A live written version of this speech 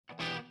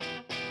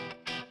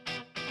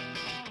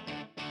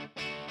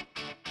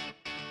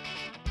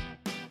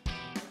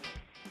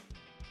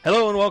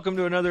Hello and welcome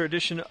to another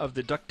edition of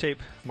the Duct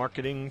Tape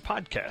Marketing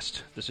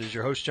Podcast. This is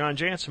your host, John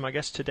Jantsch. My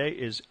guest today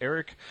is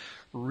Eric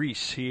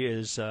Ries. He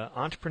is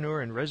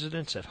entrepreneur in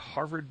residence at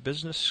Harvard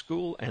Business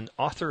School and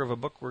author of a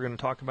book we're going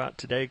to talk about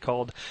today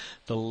called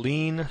The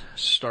Lean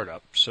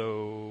Startup.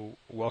 So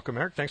welcome,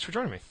 Eric. Thanks for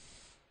joining me.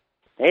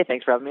 Hey,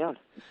 thanks for having me on.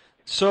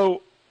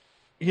 So,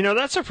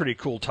 that's a pretty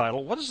cool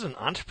title. What does an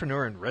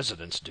entrepreneur in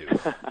residence do?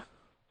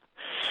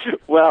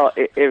 Well,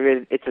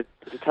 it's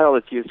a title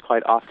that's used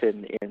quite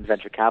often in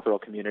venture capital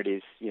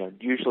communities.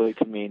 Usually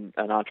to mean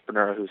an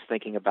entrepreneur who's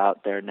thinking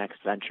about their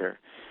next venture.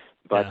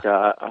 But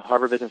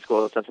Harvard Business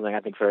School has done something I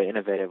think very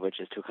innovative, which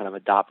is to kind of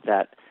adopt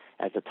that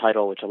as a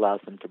title, which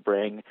allows them to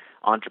bring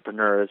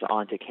entrepreneurs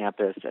onto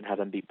campus and have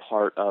them be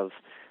part of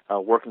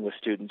working with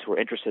students who are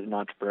interested in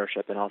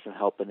entrepreneurship and also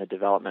help in the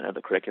development of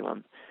the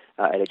curriculum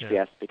at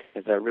HBS,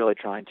 because they're really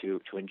trying to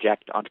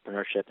inject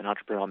entrepreneurship and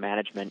entrepreneurial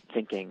management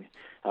thinking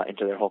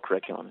into their whole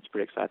curriculum. It's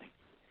pretty exciting.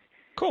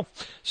 Cool.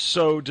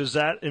 So does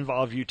that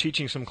involve you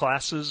teaching some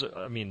classes?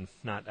 I mean,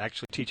 not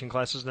actually teaching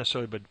classes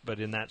necessarily, but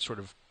in that sort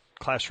of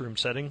classroom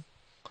setting?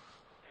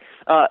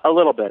 A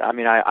little bit. I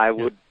mean, I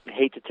would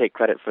hate to take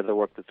credit for the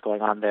work that's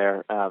going on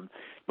there.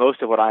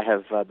 Most of what I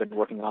have been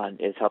working on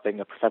is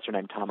helping a professor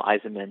named Tom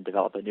Eisenman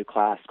develop a new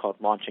class called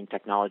Launching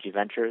Technology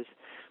Ventures,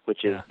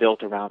 which is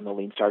built around the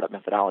Lean Startup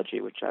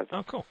methodology, which I've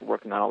been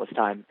working on all this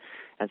time.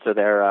 And so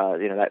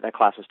that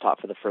class was taught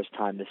for the first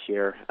time this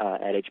year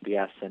at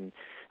HBS. And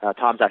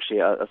Tom's actually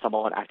a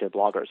somewhat active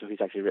blogger, so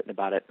he's actually written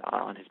about it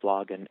on his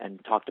blog and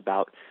talked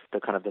about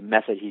the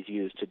method he's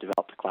used to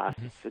develop the class.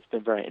 Mm-hmm. It's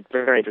been very,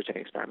 very interesting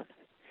experiment.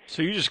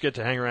 So you just get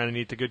to hang around and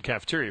eat the good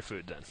cafeteria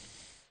food then?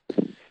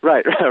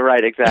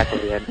 Right,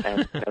 exactly,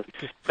 and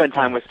spend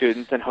time with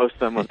students and host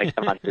them when they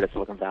come out here to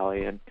Silicon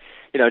Valley, and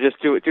just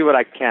do what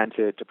I can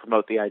to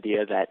promote the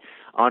idea that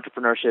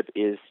entrepreneurship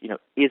is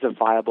a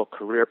viable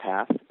career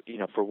path,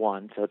 for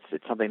one. So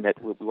it's something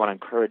that we want to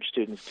encourage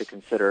students to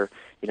consider,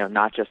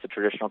 not just the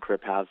traditional career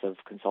paths of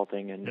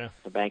consulting and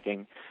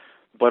banking,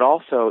 but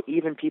also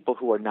even people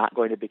who are not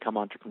going to become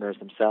entrepreneurs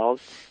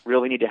themselves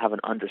really need to have an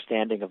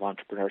understanding of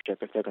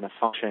entrepreneurship if they're going to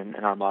function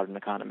in our modern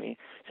economy.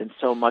 Since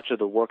so much of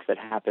the work that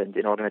happened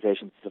in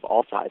organizations of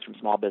all sizes, from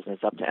small business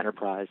up to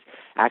enterprise,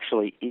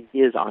 actually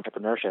is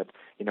entrepreneurship,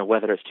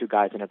 whether it's two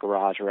guys in a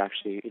garage or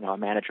actually, a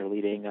manager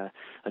leading a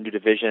new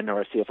division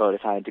or a CFO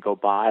deciding to go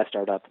buy a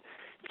startup.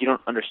 If you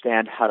don't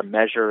understand how to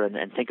measure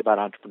and think about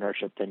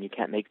entrepreneurship, then you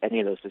can't make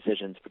any of those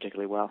decisions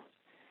particularly well.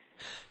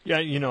 Yeah,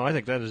 I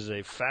think that is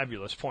a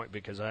fabulous point,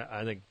 because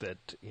I think that,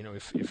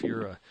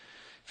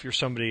 if you're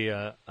somebody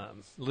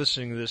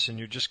listening to this and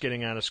you're just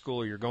getting out of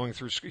school, you're going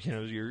through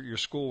your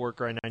schoolwork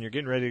right now, and you're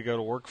getting ready to go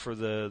to work for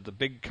the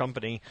big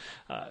company,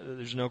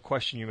 there's no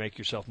question you make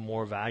yourself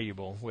more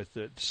valuable with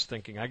this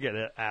thinking. I get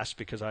asked,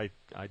 because I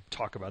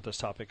talk about this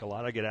topic a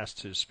lot, I get asked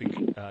to speak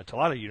to a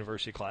lot of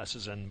university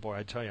classes, and boy,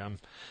 I tell you,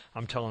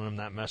 I'm telling them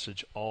that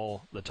message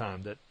all the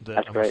time,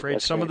 that I'm afraid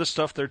some of the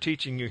stuff they're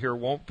teaching you here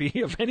won't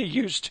be of any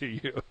use to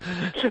you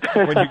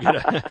when you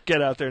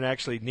get out there and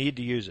actually need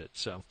to use it.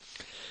 So.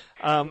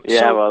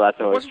 Well, that's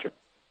always true.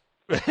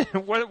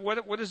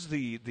 What is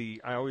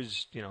the I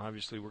always,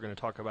 obviously we're going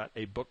to talk about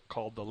a book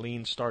called The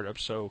Lean Startup,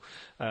 so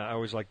I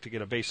always like to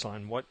get a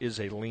baseline. What is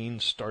a lean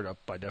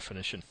startup by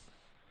definition?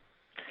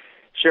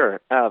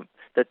 Sure.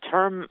 The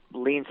term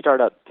lean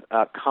startup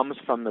comes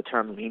from the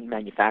term lean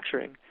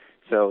manufacturing.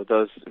 So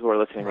those who are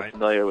listening are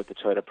familiar with the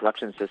Toyota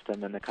production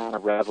system and the kind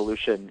of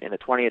revolution in the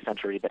 20th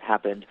century that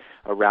happened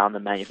around the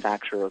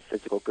manufacture of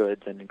physical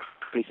goods and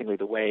increasingly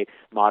the way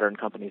modern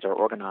companies are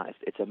organized.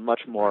 It's a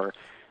much more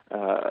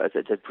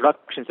it's a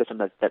production system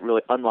that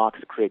really unlocks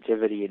the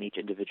creativity in each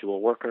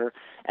individual worker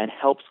and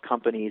helps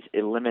companies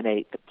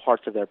eliminate the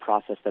parts of their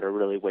process that are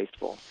really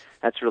wasteful.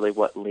 That's really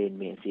what lean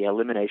means, the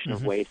elimination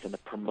of waste and the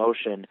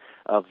promotion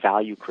of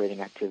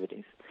value-creating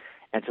activities.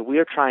 And so we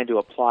are trying to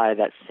apply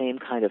that same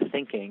kind of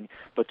thinking,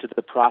 but to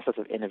the process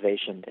of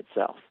innovation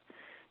itself.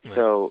 Right.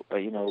 So,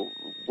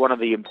 one of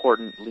the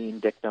important lean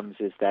dictums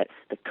is that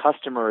the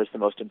customer is the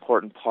most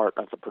important part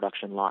of the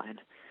production line,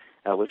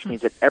 which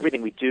means that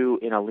everything we do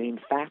in a lean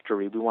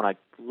factory, we want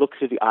to look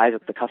through the eyes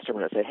of the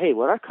customer and say, hey,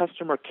 would our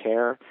customer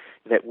care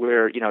that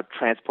we're,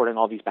 transporting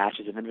all these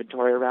batches of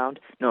inventory around?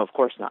 No, of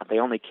course not. They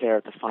only care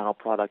if the final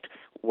product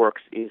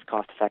works, is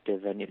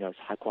cost-effective, and, is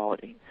high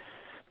quality.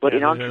 But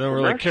in entrepreneurship, they don't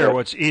really care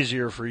what's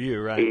easier for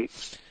you, right?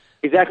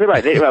 Exactly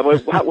right.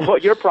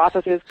 What your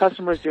process is,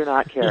 customers do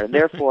not care. And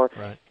therefore,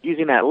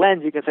 using that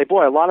lens, you can say,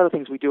 boy, a lot of the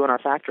things we do in our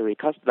factory,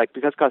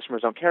 because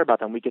customers don't care about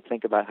them, we could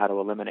think about how to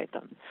eliminate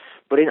them.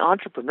 But in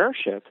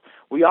entrepreneurship,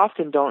 we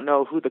often don't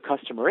know who the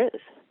customer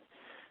is.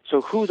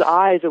 So whose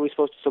eyes are we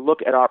supposed to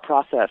look at our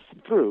process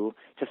through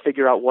to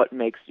figure out what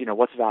makes,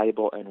 what's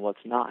valuable and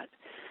what's not?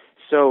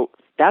 So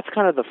that's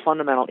kind of the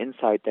fundamental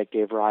insight that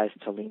gave rise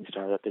to Lean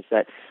Startup, is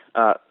that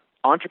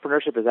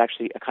entrepreneurship is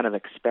actually a kind of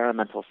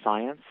experimental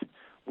science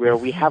where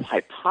we have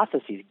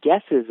hypotheses,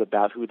 guesses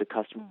about who the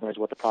customer is,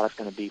 what the product's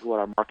going to be, who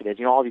our market is,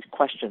 all these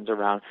questions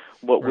around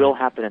what will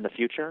happen in the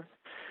future.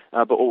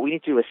 But what we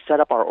need to do is set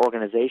up our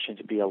organization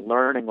to be a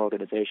learning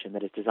organization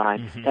that is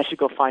designed to actually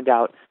go find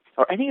out,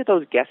 are any of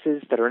those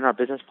guesses that are in our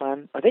business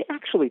plan, are they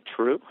actually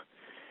true?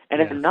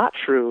 And if they're not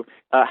true,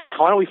 why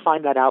don't we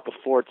find that out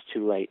before it's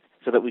too late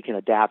so that we can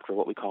adapt, or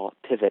what we call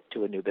pivot,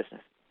 to a new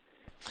business?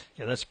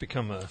 Yeah, that's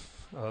become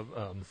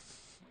an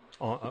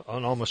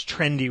almost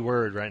trendy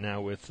word right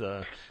now with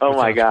oh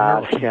my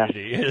God,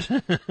 community.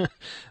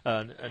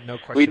 No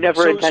question. We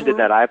never intended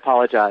that. I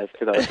apologize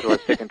to those who are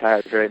sick and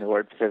tired of hearing the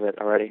word pivot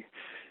already.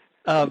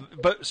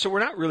 But so we're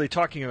not really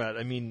talking about,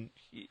 I mean,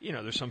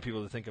 there's some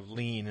people that think of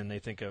lean and they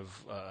think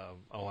of,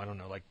 I don't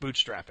know, like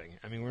bootstrapping.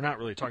 I mean, we're not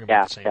really talking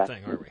about the same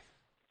thing, are we?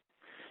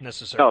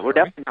 Necessarily. No, we're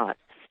definitely not.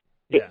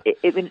 Yeah.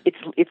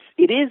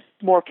 It is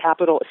more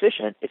capital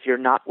efficient if you're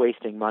not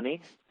wasting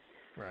money.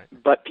 Right.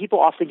 But people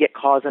often get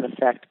cause and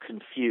effect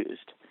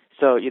confused.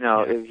 So,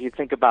 if you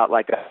think about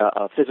like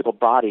a physical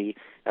body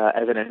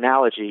as an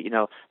analogy,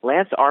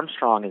 Lance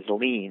Armstrong is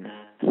lean,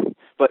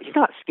 but he's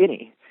not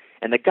skinny.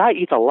 And the guy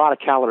eats a lot of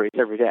calories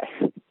every day.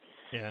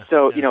 Yeah.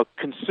 So,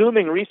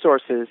 consuming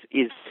resources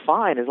is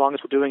fine as long as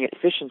we're doing it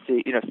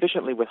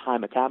efficiently with high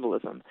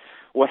metabolism.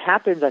 What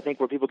happens, I think,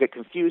 where people get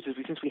confused is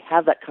since we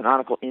have that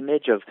canonical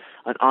image of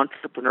an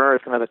entrepreneur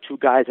as kind of the two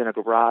guys in a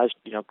garage,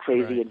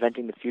 crazy,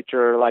 inventing the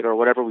future, or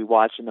whatever we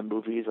watch in the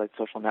movies, like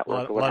Social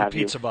Network or what have you. A lot of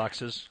pizza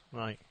boxes,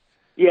 right?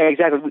 Yeah,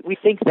 exactly. We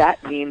think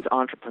that means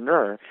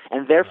entrepreneur,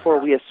 and therefore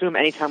we assume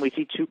anytime we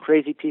see two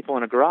crazy people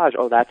in a garage,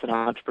 that's an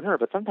entrepreneur.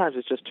 But sometimes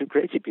it's just two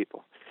crazy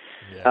people.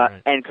 Yeah,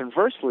 right. And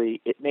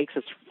conversely, it makes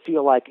us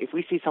feel like if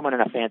we see someone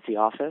in a fancy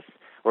office,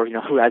 or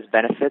who has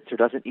benefits, or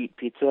doesn't eat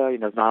pizza,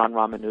 is not on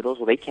ramen noodles,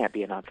 well, they can't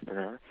be an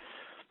entrepreneur.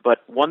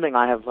 But one thing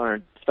I have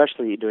learned,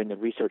 especially doing the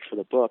research for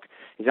the book,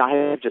 is I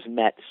have just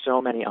met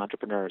so many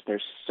entrepreneurs.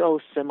 They're so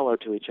similar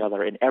to each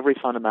other in every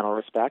fundamental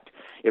respect.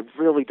 It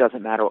really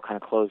doesn't matter what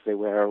kind of clothes they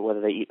wear, or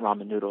whether they eat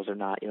ramen noodles or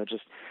not.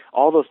 Just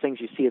all those things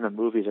you see in the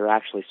movies are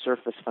actually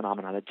surface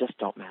phenomena that just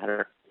don't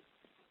matter.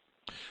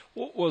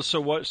 Well, so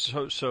what?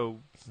 So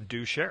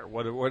do share.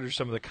 What are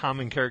some of the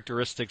common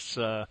characteristics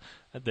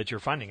that you're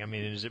finding? I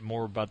mean, is it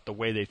more about the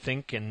way they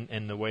think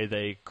and the way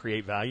they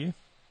create value?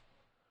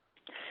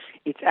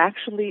 It's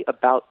actually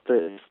about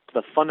the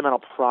fundamental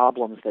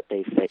problems that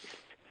they face.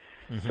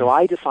 Mm-hmm. So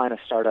I define a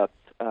startup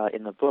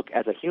in the book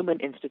as a human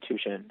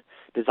institution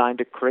designed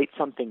to create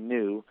something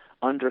new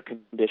under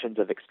conditions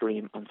of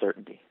extreme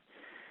uncertainty.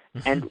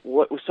 Mm-hmm. And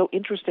what was so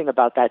interesting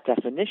about that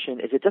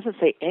definition is it doesn't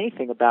say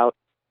anything about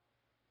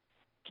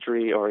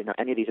history or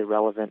any of these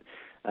irrelevant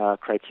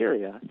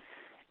criteria.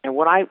 And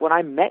when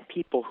I met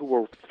people who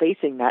were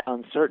facing that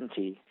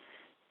uncertainty,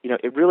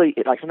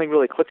 something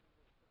really clicked.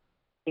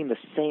 The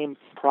same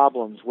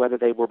problems, whether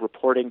they were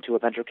reporting to a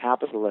venture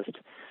capitalist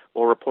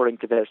or reporting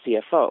to their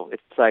CFO.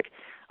 It's like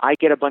I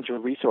get a bunch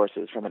of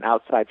resources from an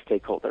outside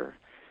stakeholder,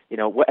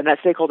 and that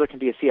stakeholder can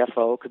be a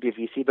CFO, could be a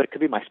VC, but it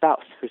could be my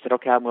spouse who said,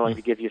 okay, I'm willing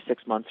to give you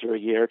 6 months or a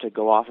year to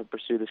go off and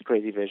pursue this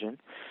crazy vision.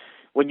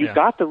 When you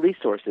got the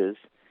resources,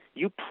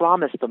 you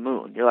promised the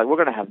moon. You're like, we're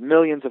going to have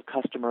millions of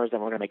customers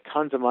and we're going to make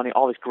tons of money.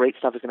 All this great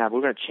stuff is going to happen.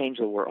 We're going to change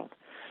the world.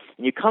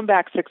 And you come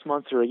back 6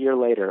 months or a year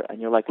later and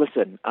you're like,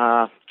 listen,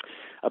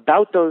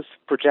 about those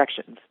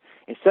projections,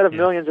 instead of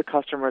millions of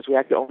customers, we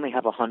actually only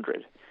have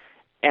 100.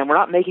 And we're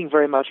not making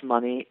very much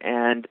money,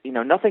 and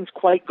nothing's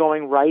quite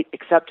going right,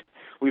 except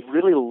we've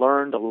really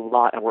learned a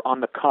lot, and we're on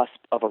the cusp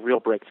of a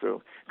real breakthrough.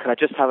 Can I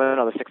just have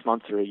another 6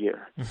 months or a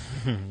year?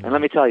 And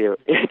let me tell you,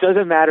 it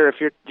doesn't matter if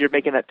you're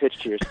making that pitch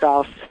to your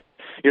spouse,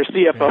 your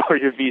CFO, or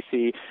your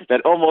VC, that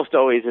almost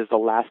always is the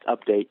last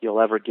update you'll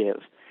ever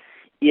give.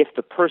 If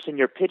the person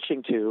you're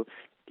pitching to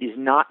is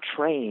not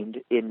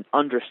trained in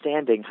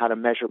understanding how to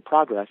measure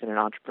progress in an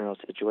entrepreneurial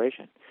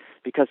situation.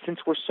 Because since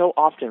we're so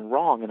often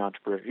wrong in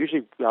entrepreneurship,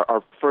 usually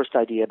our first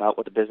idea about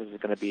what the business is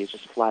going to be is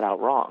just flat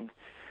out wrong.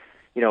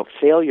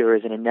 Failure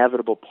is an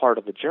inevitable part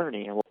of the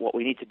journey, and what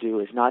we need to do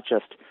is not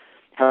just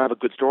have a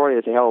good story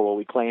and say,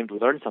 we claimed we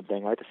learned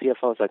something, right? The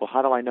CFO is like,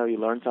 how do I know you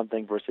learned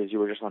something versus you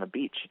were just on a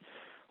beach?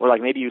 Or like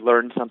maybe you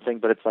learned something,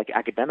 but it's like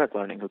academic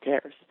learning. Who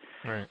cares?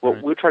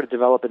 What we try to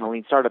develop in a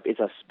lean startup is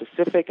a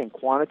specific and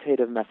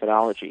quantitative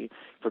methodology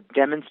for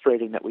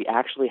demonstrating that we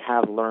actually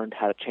have learned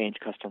how to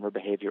change customer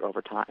behavior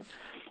over time.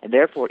 And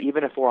therefore,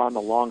 even if we're on the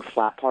long,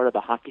 flat part of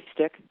the hockey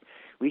stick,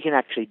 we can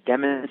actually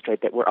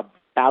demonstrate that we're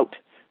about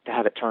to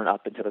have it turn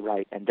up and to the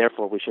right, and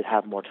therefore we should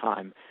have more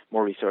time,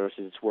 more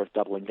resources, it's worth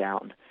doubling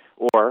down.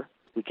 Or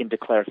we can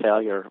declare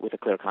failure with a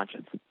clear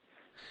conscience.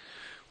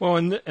 Well,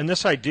 and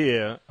this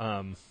idea...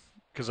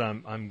 because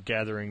I'm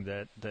gathering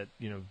that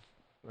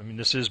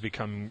this is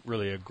becoming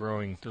really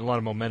there's a lot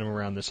of momentum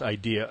around this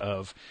idea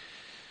of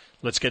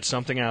let's get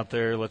something out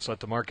there, let's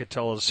let the market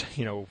tell us,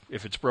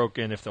 if it's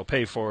broken, if they'll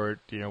pay for it,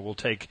 we'll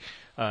take,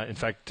 in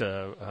fact,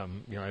 I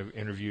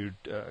interviewed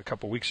a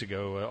couple weeks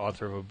ago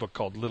author of a book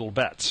called Little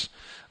Bets.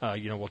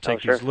 We'll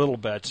take these little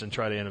bets and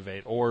try to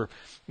innovate. Or,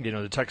 the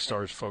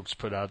Techstars folks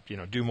put out,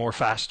 do more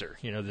faster.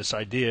 This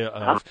idea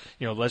of,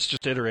 let's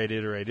just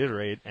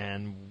iterate,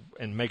 and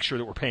make sure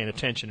that we're paying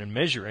attention and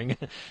measuring.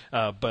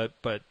 But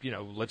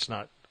let's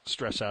not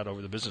stress out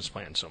over the business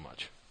plan so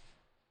much.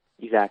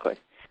 Exactly.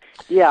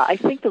 Yeah, I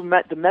think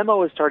the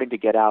memo is starting to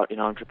get out in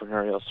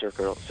entrepreneurial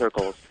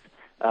circles.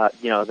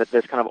 That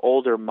this kind of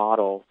older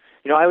model.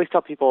 I always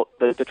tell people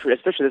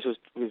especially this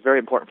was very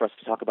important for us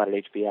to talk about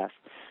at HBS.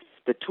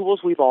 The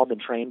tools we've all been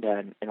trained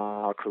in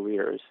our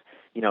careers,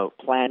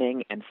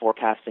 planning and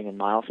forecasting and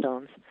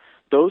milestones,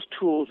 those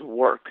tools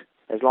work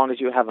as long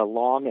as you have a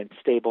long and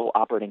stable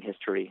operating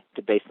history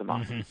to base them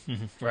on.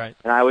 Mm-hmm. Right.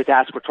 And I always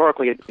ask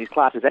rhetorically in these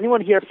classes,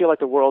 anyone here feel like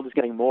the world is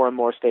getting more and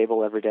more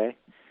stable every day?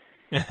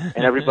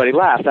 And everybody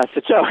laughs. That's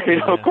the joke.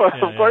 Of course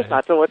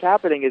not. So what's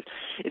happening is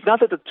it's not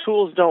that the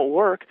tools don't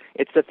work,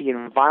 it's that the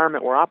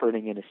environment we're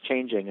operating in is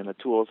changing and the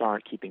tools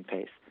aren't keeping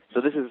pace.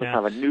 So this is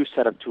kind of a new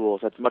set of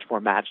tools that's much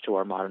more matched to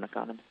our modern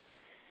economy.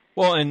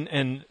 Well,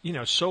 and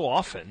so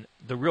often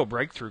the real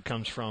breakthrough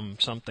comes from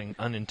something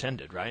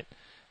unintended, right?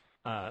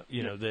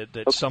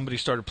 That somebody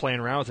started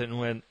playing around with it and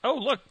went, oh,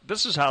 look,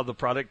 this is how the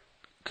product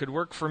could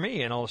work for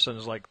me, and all of a sudden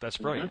it's like, that's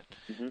brilliant.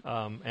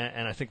 Mm-hmm.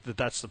 And I think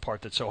that's the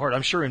part that's so hard.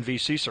 I'm sure in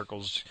VC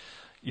circles,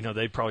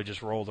 they'd probably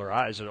just roll their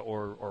eyes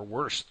or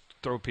worse,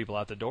 throw people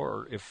out the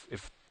door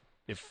if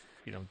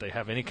they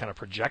have any kind of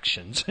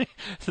projections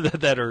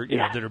that are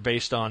that are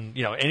based on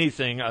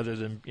anything other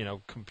than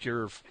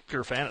pure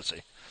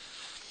fantasy.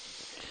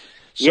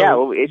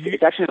 So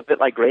it's actually a bit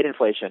like grade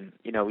inflation.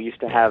 We used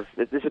to have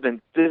this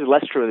is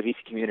less true in the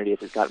VC community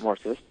as it's gotten more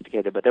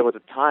sophisticated. But there was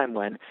a time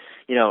when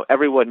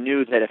everyone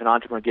knew that if an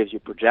entrepreneur gives you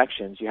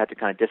projections, you had to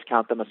kind of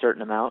discount them a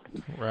certain amount.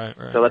 Right.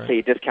 So let's say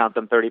you discount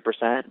them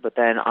 30%, but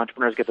then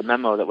entrepreneurs get the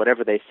memo that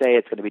whatever they say,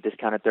 it's going to be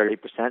discounted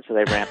 30%. So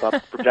they ramp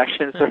up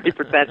projections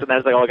 30%, and then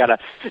it's like, I got to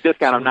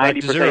discount them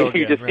 90%.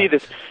 You just see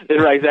this,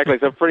 right? Exactly.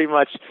 So pretty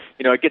much,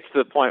 it gets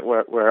to the point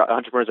where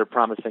entrepreneurs are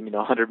promising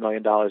 $100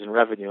 million in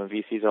revenue, and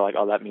VCs are like,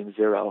 oh, that means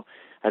zero.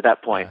 At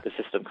that point, the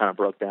system kind of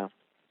broke down.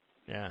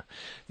 Yeah.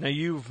 Now,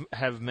 you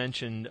have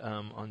mentioned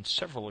on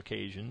several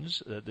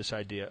occasions this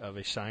idea of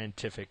a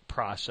scientific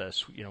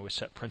process, with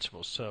set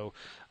principles. So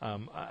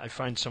I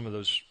find some of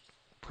those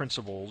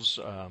principles,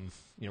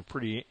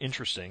 pretty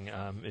interesting.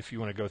 If you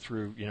want to go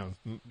through,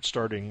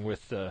 starting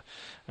with,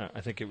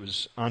 I think it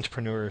was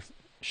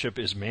entrepreneurship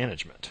is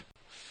management.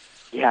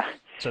 Yeah.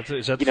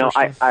 Is that the first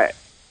one?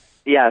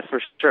 Yeah,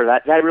 for sure.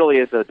 That really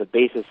is the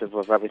basis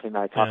of everything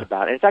that I talk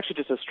about, and it's actually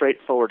just a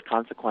straightforward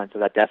consequence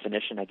of that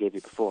definition I gave you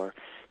before.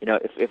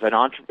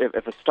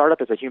 If a startup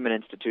is a human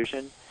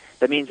institution,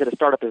 that means that a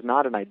startup is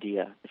not an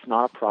idea, it's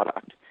not a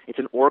product, it's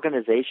an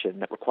organization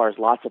that requires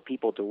lots of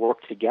people to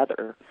work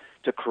together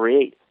to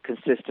create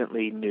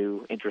consistently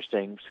new,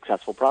 interesting,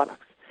 successful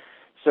products.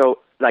 So,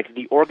 like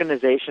the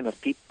organization of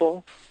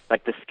people,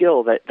 like the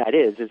skill that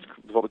is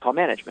what we call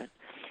management.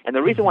 And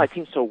the reason why it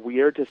seems so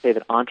weird to say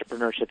that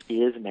entrepreneurship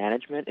is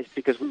management is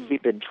because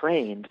we've been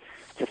trained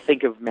to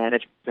think of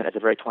management as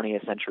a very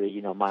 20th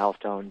century,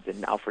 milestones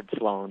and Alfred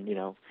Sloan,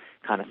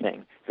 kind of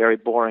thing. Very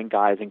boring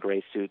guys in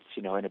gray suits,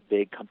 in a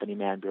big company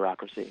man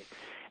bureaucracy.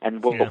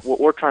 And what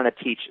we're trying to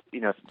teach,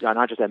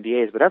 not just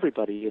MBAs but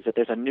everybody, is that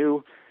there's a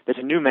new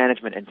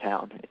management in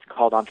town. It's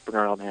called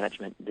entrepreneurial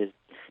management. It is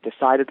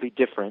decidedly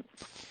different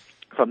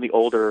from the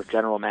older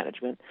general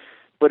management.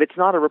 But it's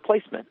not a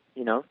replacement,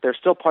 There's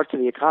still parts of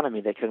the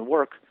economy that can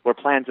work, where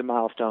plans and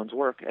milestones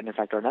work, and in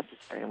fact are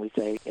necessary, and we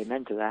say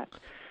amen to that.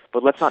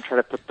 But let's not try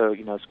to put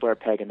the, square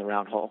peg in the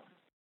round hole.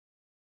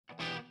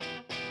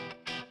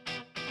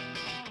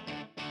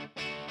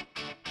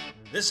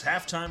 This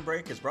halftime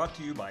break is brought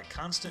to you by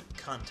Constant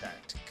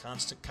Contact.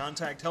 Constant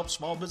Contact helps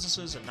small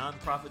businesses and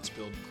nonprofits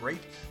build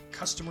great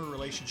customer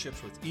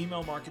relationships with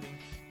email marketing,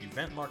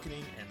 event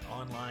marketing, and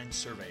online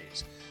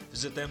surveys.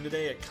 Visit them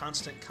today at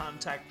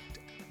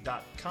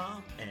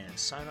ConstantContact.com and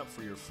sign up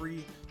for your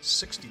free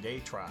 60-day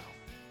trial.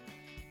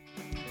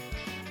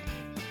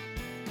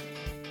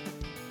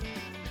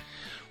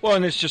 Well,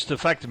 and it's just the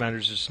fact of the matter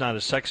is it's not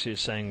as sexy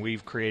as saying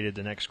we've created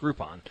the next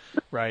Groupon,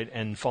 right?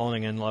 And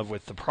falling in love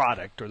with the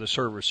product or the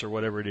service or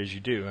whatever it is you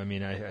do. I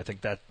mean, I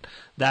think that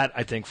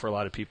I think for a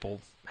lot of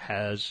people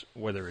has,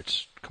 whether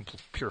it's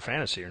pure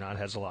fantasy or not,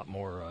 has a lot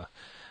more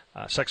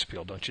sex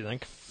appeal, don't you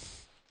think?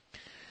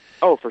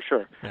 Oh, for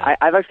sure. Yeah.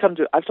 I've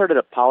started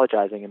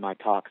apologizing in my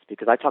talks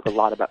because I talk a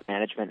lot about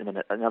management, and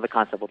then another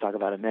concept we'll talk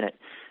about in a minute,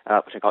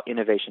 which I call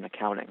innovation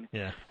accounting.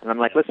 Yeah. And I'm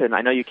like, listen,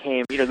 I know you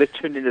came,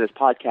 tuned into this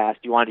podcast.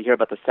 You wanted to hear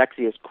about the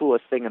sexiest,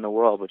 coolest thing in the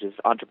world, which is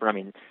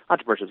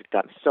entrepreneurship has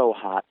gotten so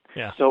hot,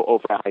 so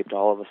overhyped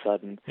all of a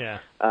sudden. Yeah.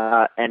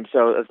 And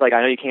so it's like,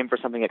 I know you came for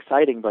something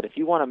exciting, but if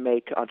you want to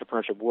make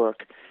entrepreneurship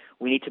work,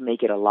 we need to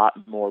make it a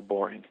lot more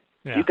boring.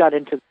 Yeah. If you got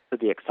into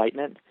the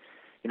excitement,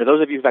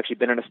 those of you who've actually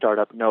been in a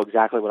startup know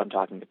exactly what I'm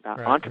talking about.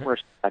 Right.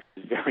 Entrepreneurship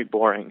is very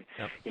boring.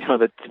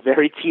 Yep. It's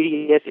very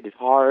tedious. It is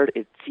hard.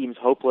 It seems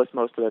hopeless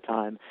most of the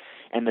time.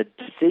 And the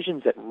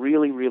decisions that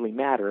really, really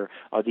matter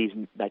are these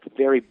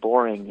very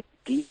boring,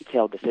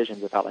 detailed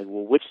decisions about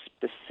which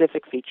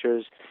specific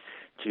features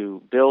to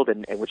build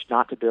and which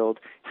not to build.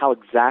 How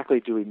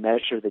exactly do we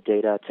measure the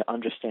data to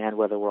understand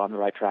whether we're on the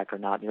right track or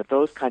not?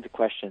 Those kinds of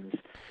questions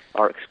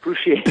are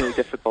excruciatingly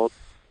difficult.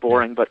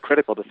 Boring, but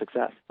critical to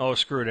success. Oh,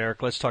 screw it,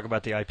 Eric. Let's talk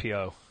about the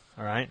IPO.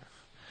 All right?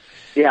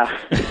 Yeah.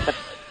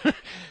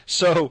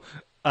 So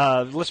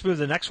let's move to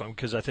the next one,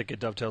 because I think it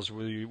dovetails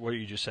with what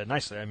you just said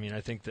nicely. I mean,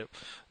 I think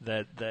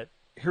that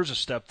here's a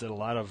step that a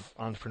lot of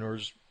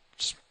entrepreneurs,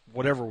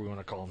 whatever we want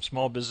to call them,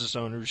 small business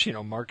owners,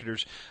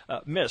 marketers,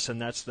 miss,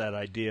 and that's that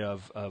idea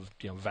of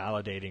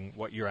validating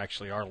what you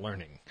actually are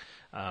learning.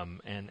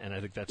 And I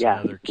think that's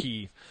another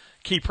key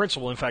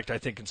principle. In fact, I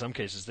think in some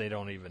cases they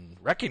don't even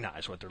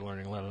recognize what they're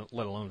learning,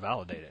 let alone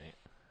validating it.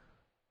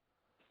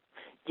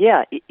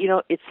 Yeah,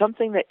 it's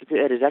something that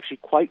is actually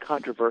quite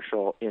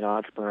controversial in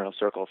entrepreneurial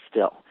circles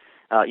still.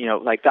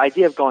 Like the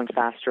idea of going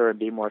faster and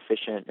being more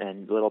efficient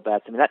and little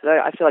bets. I mean,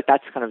 I feel like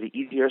that's kind of the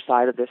easier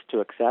side of this to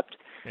accept,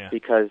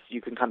 because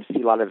you can kind of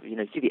see a lot of,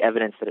 see the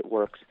evidence that it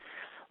works.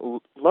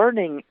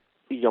 Learning,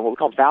 what we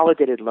call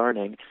validated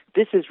learning,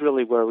 this is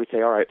really where we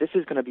say, all right, this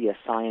is going to be a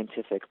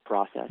scientific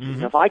process.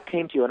 Mm-hmm. If I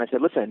came to you and I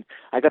said, listen,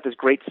 I got this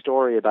great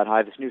story about how I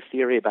have this new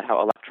theory about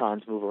how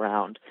electrons move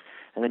around,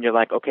 and then you're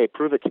like, okay,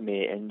 prove it to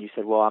me. And you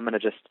said, well, I'm going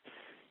to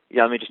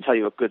let me just tell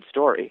you a good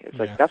story. It's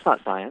like, that's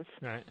not science.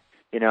 Right.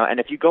 And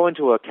if you go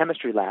into a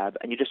chemistry lab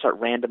and you just start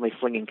randomly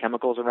flinging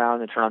chemicals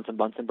around and turn on some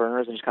Bunsen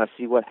burners and just kind of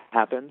see what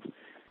happens,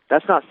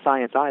 that's not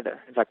science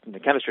either. In fact, in the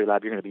chemistry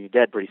lab, you're going to be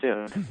dead pretty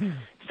soon.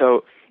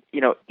 So,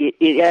 in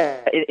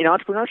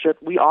entrepreneurship,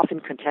 we often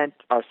content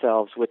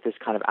ourselves with this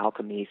kind of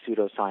alchemy,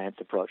 pseudoscience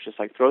approach. Just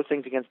like throw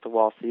things against the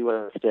wall, see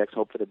what sticks,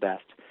 hope for the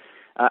best.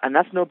 And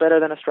that's no better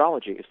than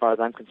astrology, as far as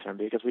I'm concerned,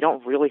 because we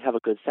don't really have a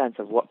good sense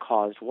of what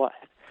caused what.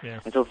 Yeah.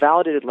 And so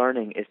validated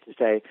learning is to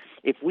say,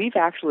 if we've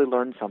actually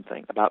learned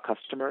something about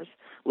customers,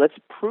 let's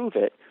prove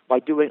it by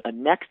doing a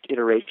next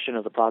iteration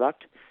of the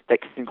product that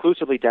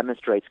conclusively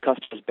demonstrates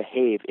customers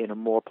behave in a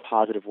more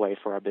positive way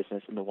for our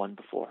business than the one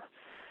before.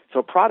 So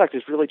a product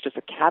is really just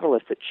a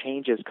catalyst that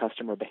changes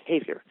customer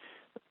behavior.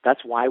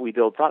 That's why we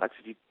build products.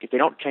 If they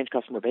don't change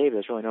customer behavior,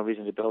 there's really no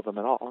reason to build them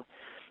at all.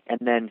 And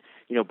then,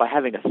 by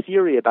having a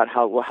theory about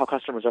how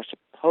customers are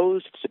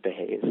supposed to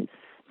behave,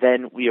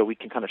 then we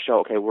can kind of show,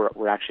 okay,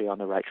 we're actually on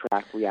the right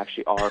track. We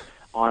actually are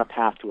on a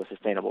path to a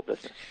sustainable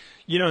business.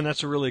 And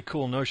that's a really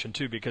cool notion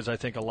too, because I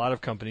think a lot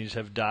of companies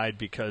have died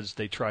because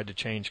they tried to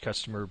change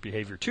customer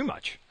behavior too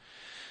much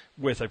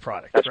with a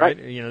product. That's right.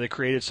 They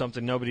created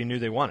something nobody knew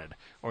they wanted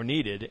or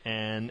needed,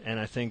 and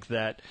I think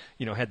that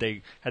had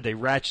they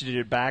ratcheted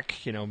it back,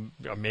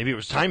 maybe it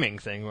was timing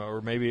thing,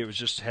 or maybe it was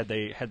just had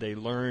they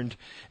learned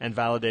and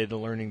validated the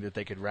learning that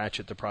they could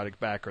ratchet the product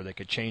back, or they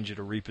could change it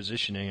or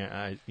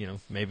repositioning.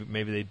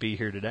 Maybe they'd be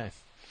here today.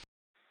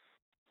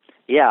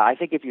 Yeah, I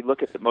think if you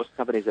look at most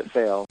companies that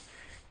fail,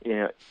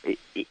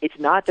 it's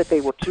not that they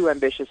were too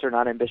ambitious or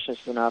not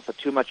ambitious enough, or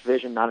too much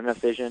vision, not enough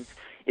vision.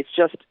 It's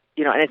just,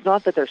 and it's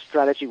not that their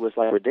strategy was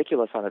like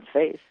ridiculous on its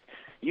face.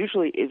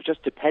 Usually it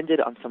just depended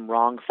on some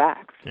wrong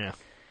facts. Yeah.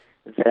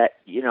 That,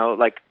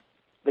 like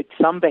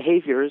some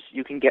behaviors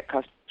you can get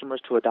customers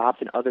to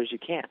adopt and others you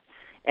can't.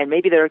 And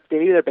maybe there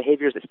are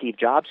behaviors that Steve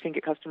Jobs can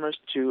get customers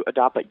to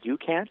adopt but you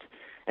can't.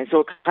 And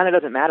so it kind of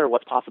doesn't matter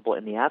what's possible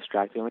in the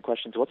abstract. The only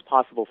question is what's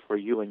possible for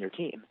you and your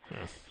team.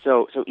 Yeah.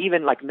 So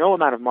even like no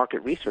amount of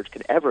market research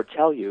can ever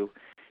tell you,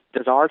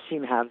 does our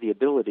team have the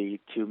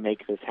ability to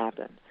make this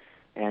happen?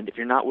 And if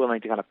you're not willing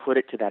to kind of put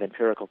it to that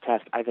empirical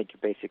test, I think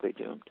you're basically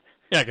doomed.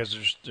 Yeah,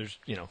 because there's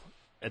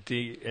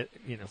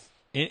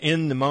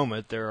in the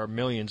moment there are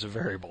millions of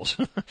variables.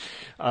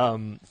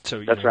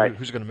 So that's right.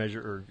 Who's going to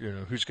measure, or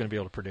who's going to be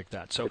able to predict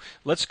that? So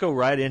let's go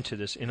right into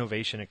this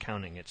innovation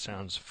accounting. It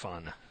sounds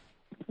fun.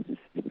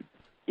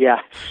 Yeah.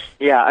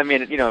 I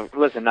mean,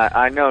 listen,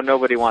 I know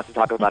nobody wants to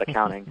talk about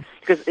accounting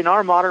because in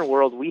our modern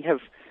world,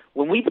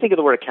 when we think of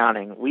the word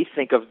accounting, we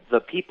think of the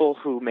people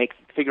who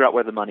figure out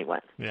where the money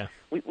went. Yeah.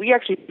 We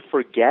actually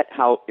forget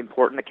how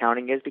important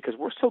accounting is because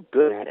we're so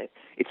good at it.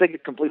 It's like a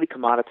completely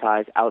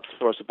commoditized,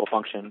 outsourceable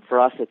function. For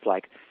us,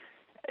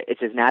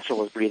 it's as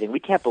natural as breathing. We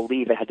can't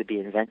believe it had to be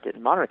invented.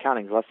 Modern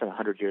accounting is less than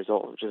 100 years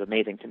old, which is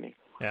amazing to me.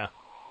 Yeah.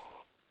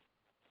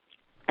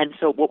 And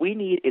so what we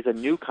need is a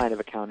new kind of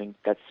accounting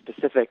that's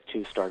specific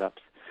to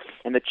startups.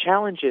 And the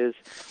challenge is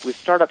with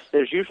startups,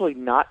 there's usually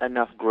not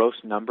enough gross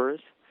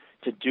numbers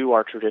to do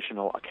our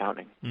traditional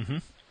accounting. Mm-hmm.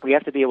 We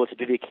have to be able to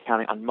do the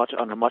accounting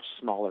on a much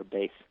smaller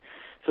base.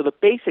 So the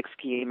basic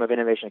scheme of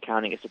innovation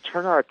accounting is to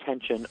turn our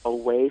attention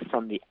away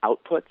from the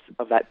outputs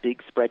of that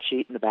big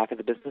spreadsheet in the back of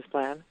the business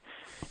plan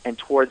and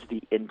towards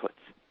the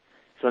inputs.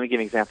 So let me give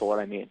you an example of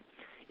what I mean.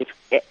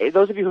 If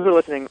those of you who are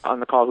listening on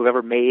the call who've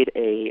ever made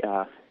any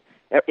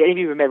of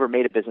you have ever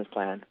made a business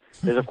plan,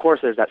 there's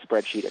that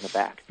spreadsheet in the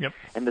back. Yep.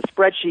 And the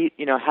spreadsheet,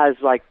 has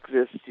like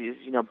this,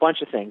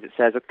 bunch of things. It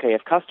says, okay,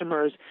 if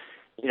customers,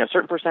 a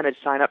certain percentage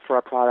sign up for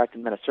our product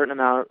and then a certain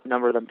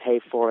number of them pay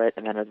for it,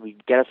 and then as we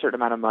get a certain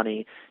amount of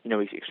money,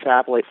 we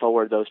extrapolate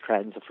forward those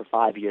trends for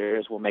 5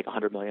 years, we'll make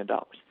 $100 million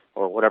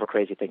or whatever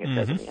crazy thing it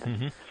says in the end.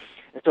 Mm-hmm.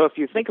 And so if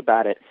you think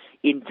about it,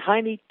 in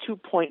tiny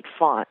 2-point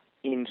font,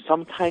 in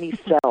some tiny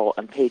cell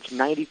on page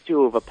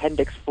 92 of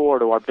Appendix 4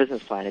 to our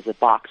business plan is a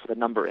box with a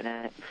number in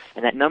it,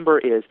 and that number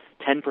is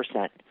 10%.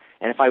 And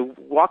if I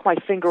walk my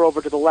finger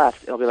over to the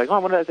left, it'll be like,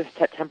 what is this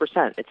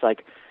 10%? It's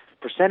like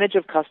percentage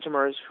of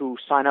customers who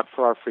sign up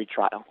for our free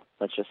trial,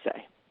 let's just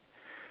say.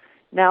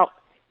 Now,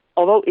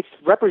 although it's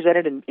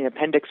represented in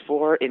Appendix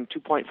 4 in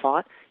 2-point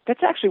font,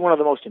 that's actually one of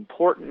the most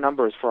important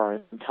numbers for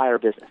our entire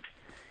business.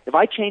 If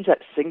I change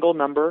that single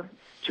number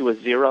to a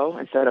 0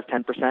 instead of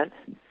 10%,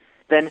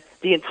 then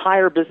the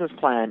entire business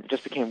plan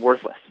just became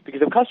worthless.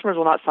 Because if customers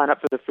will not sign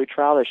up for the free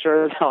trial, they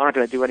sure as hell aren't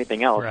going to do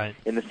anything else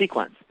in the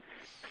sequence.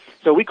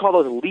 So we call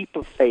those leap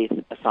of faith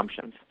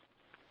assumptions.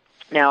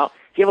 Now,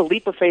 if you have a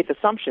leap of faith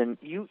assumption,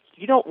 you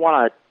don't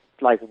want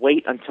to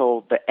wait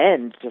until the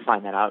end to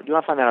find that out. You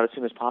want to find that out as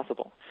soon as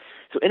possible.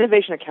 So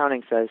innovation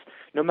accounting says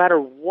no matter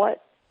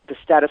what the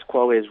status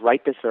quo is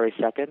right this very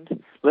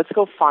second, let's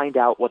go find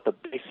out what the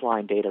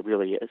baseline data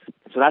really is.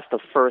 So that's the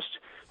first,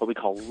 what we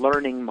call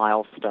learning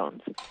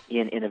milestones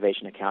in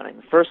innovation accounting.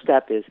 The first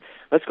step is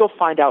let's go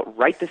find out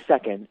right this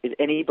second, is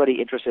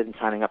anybody interested in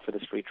signing up for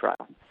this free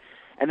trial?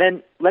 And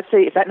then let's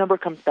say if that number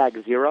comes back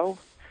 0,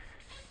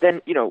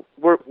 then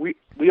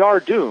we are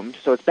doomed,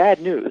 so it's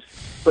bad news.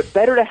 But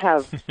better to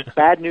have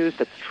bad news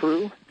that's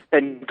true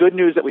than good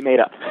news that we made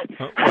up.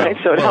 Right?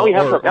 So now we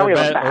have a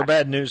fact. Or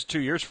bad news 2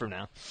 years from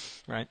now,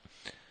 right?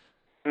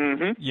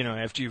 Mm-hmm.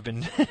 After you've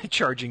been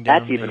charging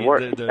down. That's even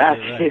worse.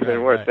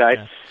 Right?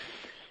 Yeah.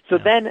 So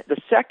then the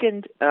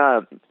second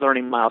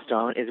learning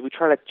milestone is we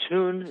try to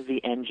tune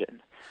the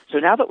engine. So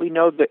now that we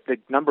know that the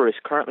number is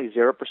currently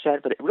 0%,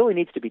 but it really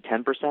needs to be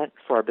 10%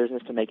 for our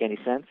business to make any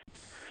sense,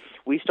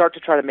 we start to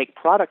try to make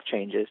product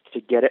changes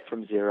to get it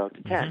from 0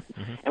 to 10.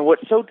 And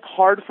what's so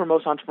hard for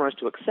most entrepreneurs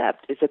to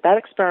accept is that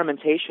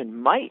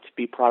experimentation might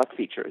be product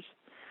features,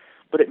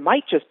 but it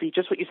might just be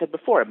just what you said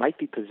before. It might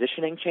be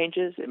positioning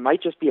changes. It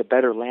might just be a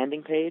better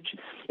landing page.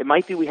 It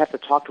might be we have to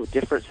talk to a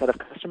different set of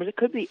customers. It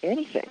could be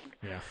anything.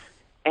 Yeah.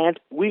 And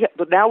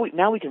but now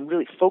we can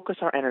really focus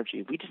our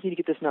energy. We just need to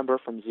get this number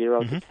from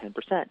 0 to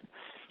 10%.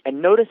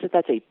 And notice that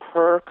that's a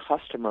per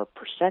customer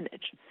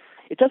percentage.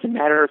 It doesn't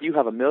matter if you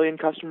have 1 million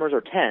customers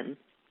or 10.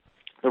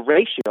 The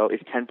ratio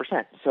is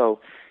 10%. So,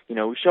 we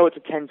show it to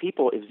 10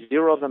 people. If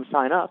 0 of them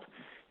sign up,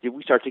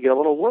 we start to get a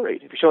little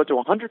worried. If you show it to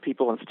 100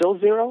 people and still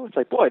 0, it's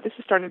like, boy, this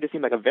is starting to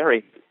seem like a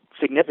very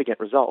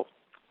significant result.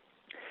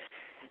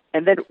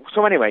 And then,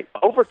 so anyway,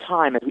 over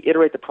time, as we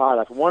iterate the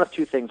product, one of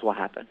two things will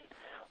happen.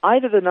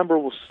 Either the number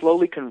will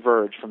slowly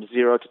converge from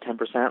 0 to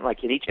 10%,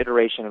 like in each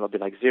iteration it'll be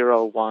like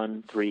 0,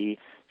 1, 3,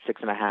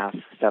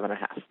 6.5,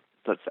 7.5,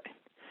 let's say.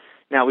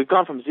 Now, we've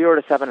gone from 0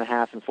 to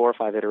 7.5 in 4 or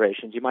 5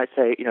 iterations. You might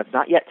say, it's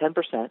not yet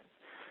 10%,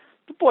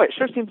 but boy, it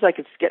sure seems like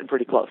it's getting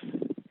pretty close.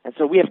 And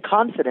so we have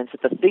confidence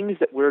that the things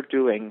that we're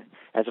doing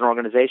as an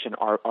organization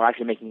are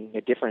actually making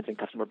a difference in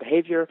customer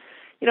behavior.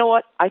 You know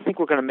what? I think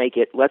we're going to make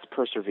it. Let's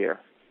persevere.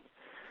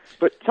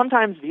 But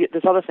sometimes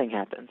this other thing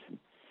happens.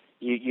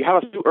 You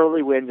have a few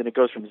early wins, and it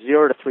goes from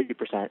 0 to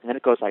 3%, and then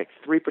it goes like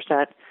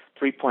 3%,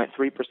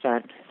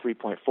 3.3%,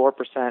 3.4%,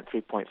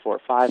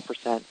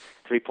 3.45%,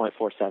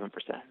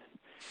 3.47%.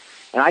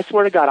 And I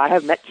swear to God, I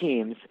have met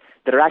teams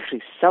that are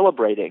actually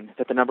celebrating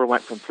that the number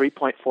went from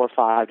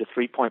 3.45 to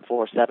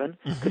 3.47,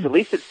 because at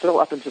least it's still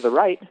up and to the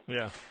right.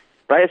 Yeah.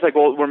 Right? It's like,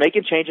 well, we're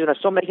making changes, and I'm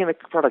still making the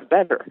product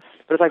better.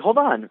 But it's like, hold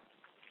on.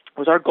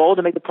 Was our goal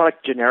to make the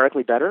product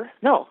generically better?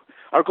 No.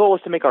 Our goal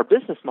was to make our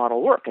business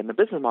model work, and the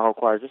business model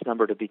requires this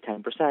number to be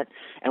 10%,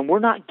 and we're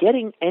not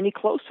getting any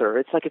closer.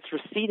 It's like it's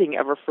receding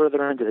ever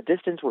further into the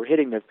distance. We're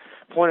hitting the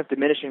point of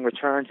diminishing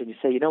returns, and you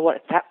say, you know what,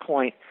 at that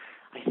point,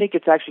 I think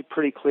it's actually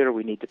pretty clear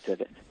we need to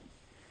pivot.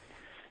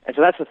 And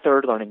so that's the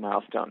third learning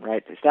milestone,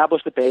 right?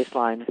 Establish the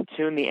baseline,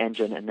 tune the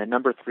engine, and then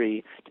number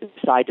 3,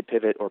 decide to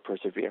pivot or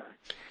persevere.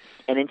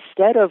 And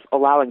instead of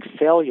allowing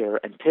failure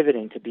and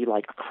pivoting to be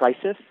like a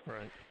crisis,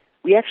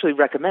 we actually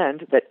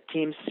recommend that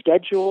teams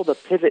schedule the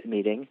pivot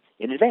meeting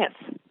in advance.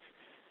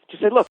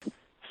 Just say, look,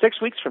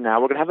 6 weeks from now,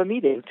 we're going to have a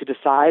meeting to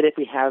decide if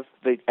we have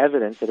the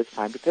evidence that it's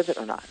time to pivot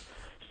or not.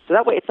 So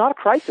that way, it's not a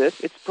crisis.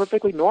 It's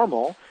perfectly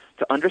normal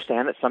to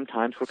understand that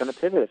sometimes we're going to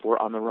pivot if we're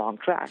on the wrong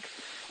track.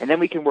 And then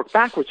we can work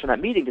backwards from that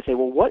meeting to say,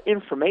 well, what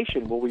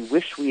information will we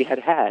wish we had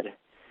had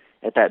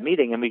at that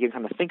meeting? And we can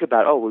kind of think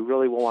about, we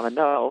really will want to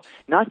know,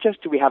 not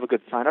just do we have a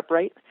good sign-up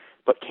rate,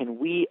 but can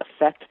we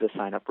affect the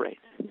sign-up rate?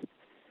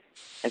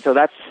 And so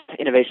that's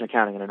innovation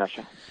accounting in a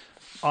nutshell.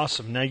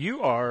 Awesome. Now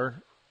you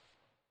are,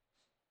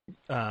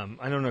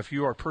 I don't know if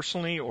you are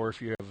personally or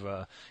if you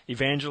have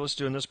evangelists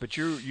doing this, but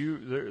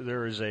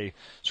there is a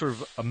sort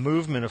of a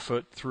movement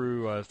afoot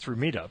through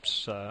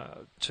meetups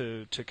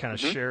to kind of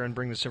share and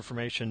bring this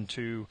information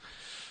to.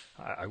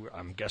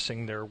 I'm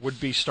guessing there would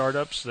be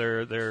startups,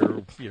 there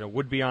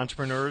would be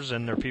entrepreneurs,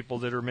 and there are people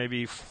that are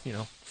maybe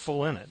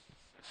full in it.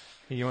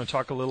 You want to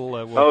talk a little?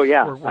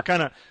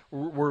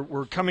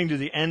 We're coming to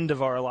the end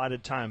of our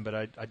allotted time, but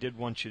I did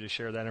want you to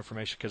share that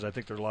information because I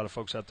think there's a lot of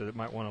folks out there that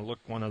might want to look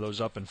one of those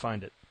up and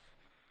find it.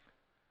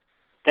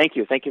 Thank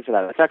you for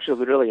that. That's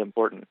actually really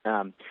important.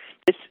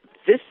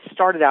 This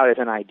started out as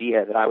an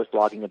idea that I was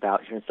blogging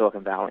about here in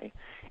Silicon Valley,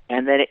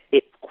 and then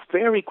it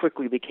very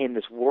quickly became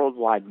this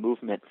worldwide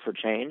movement for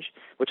change,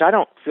 which I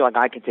don't feel like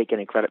I can take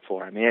any credit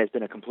for. I mean, it has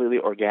been a completely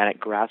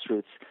organic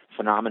grassroots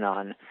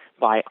phenomenon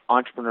by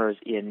entrepreneurs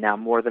in now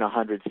more than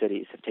 100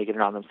 cities have taken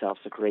it on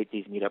themselves to create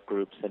these meetup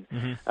groups. And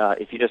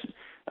if you just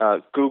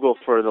Google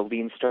for the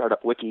Lean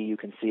Startup Wiki, you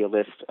can see a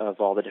list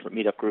of all the different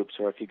meetup groups,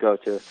 or if you go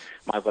to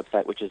my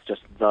website, which is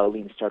just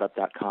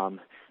theleanstartup.com,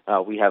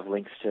 we have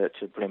links to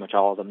pretty much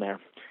all of them there.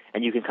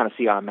 And you can kind of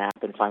see on a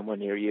map and find one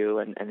near you,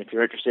 and if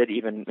you're interested,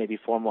 even maybe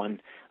form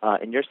one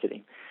in your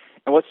city.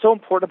 And what's so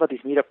important about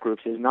these meetup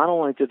groups is not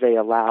only do they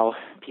allow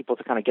people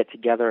to kind of get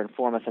together and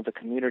form a sense of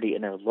community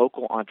in their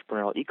local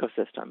entrepreneurial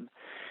ecosystem,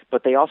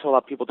 but they also allow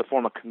people to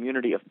form a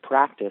community of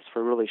practice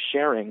for really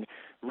sharing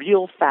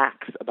real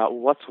facts about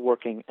what's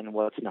working and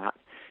what's not.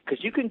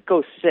 Because you can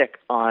go sick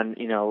on,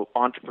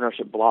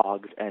 entrepreneurship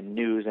blogs and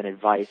news and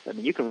advice. I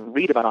mean, you can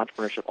read about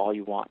entrepreneurship all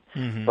you want.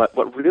 Mm-hmm. But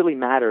what really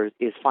matters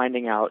is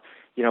finding out,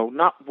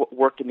 not what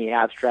worked in the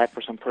abstract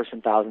for some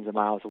person thousands of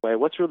miles away,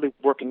 what's really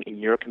working in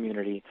your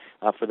community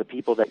for the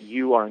people that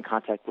you are in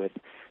contact with,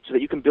 so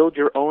that you can build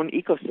your own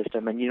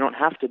ecosystem and you don't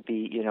have to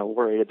be,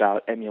 worried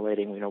about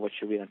emulating, what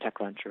you read on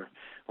TechCrunch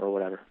or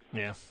whatever.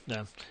 Yeah.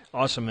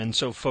 Awesome. And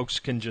so folks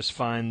can just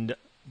find,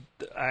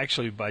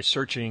 actually by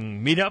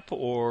searching Meetup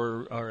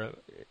or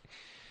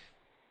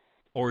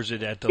is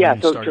it at the Lean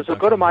Startup? So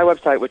go to my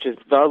website, which is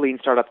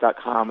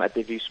theleanstartup.com.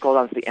 If you scroll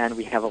down to the end,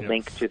 we have a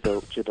link to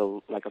the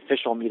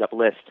official Meetup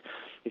list.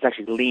 It's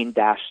actually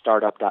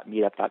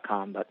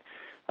lean-startup.meetup.com, but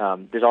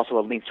there's also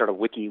a Lean Startup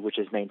Wiki, which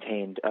is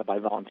maintained by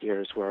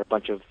volunteers, where a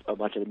bunch of the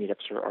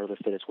meetups are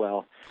listed as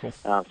well. Cool.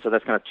 So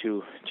that's kind of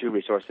two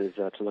resources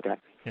to look at.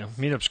 Yeah,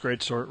 Meetup's a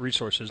great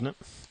resource, isn't it?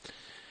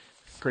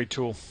 Great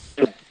tool.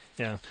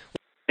 Yeah.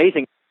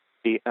 Amazing.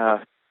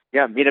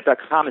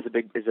 Meetup.com is a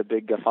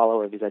big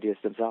follower of these ideas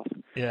themselves.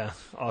 Yeah,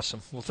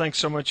 awesome. Well, thanks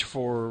so much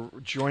for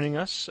joining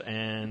us,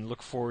 and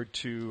look forward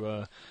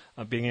to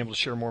being able to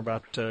share more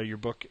about your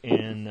book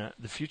in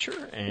the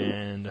future,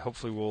 and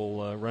hopefully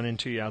we'll run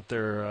into you out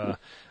there.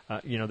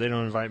 They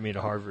don't invite me to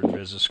Harvard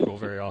Business School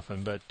very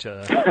often, but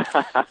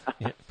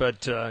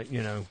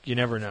you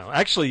never know.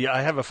 Actually,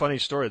 I have a funny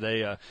story.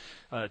 They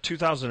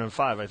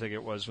 2005, I think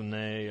it was, when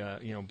they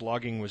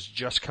blogging was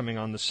just coming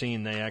on the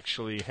scene. They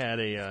actually had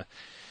it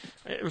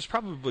was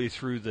probably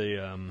through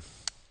the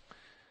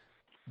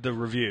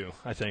review,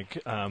 I think,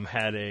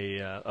 had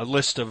a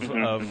list of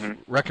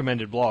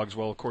recommended blogs.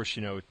 Well, of course,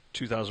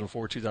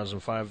 2004,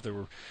 2005, there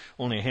were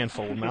only a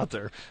handful of them out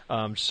there.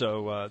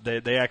 So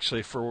they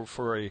actually, for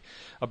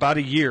about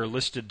a year,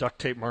 listed Duct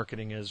Tape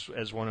Marketing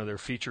as one of their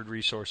featured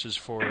resources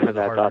for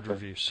the Harvard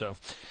Review. So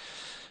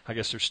I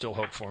guess there's still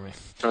hope for me.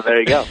 Well, there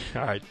you go.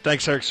 All right.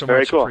 Thanks, Eric, so Very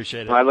much. Cool.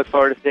 Appreciate it. Well, I look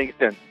forward to seeing you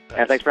soon.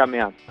 Thanks for having me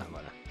on.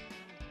 Bye-bye.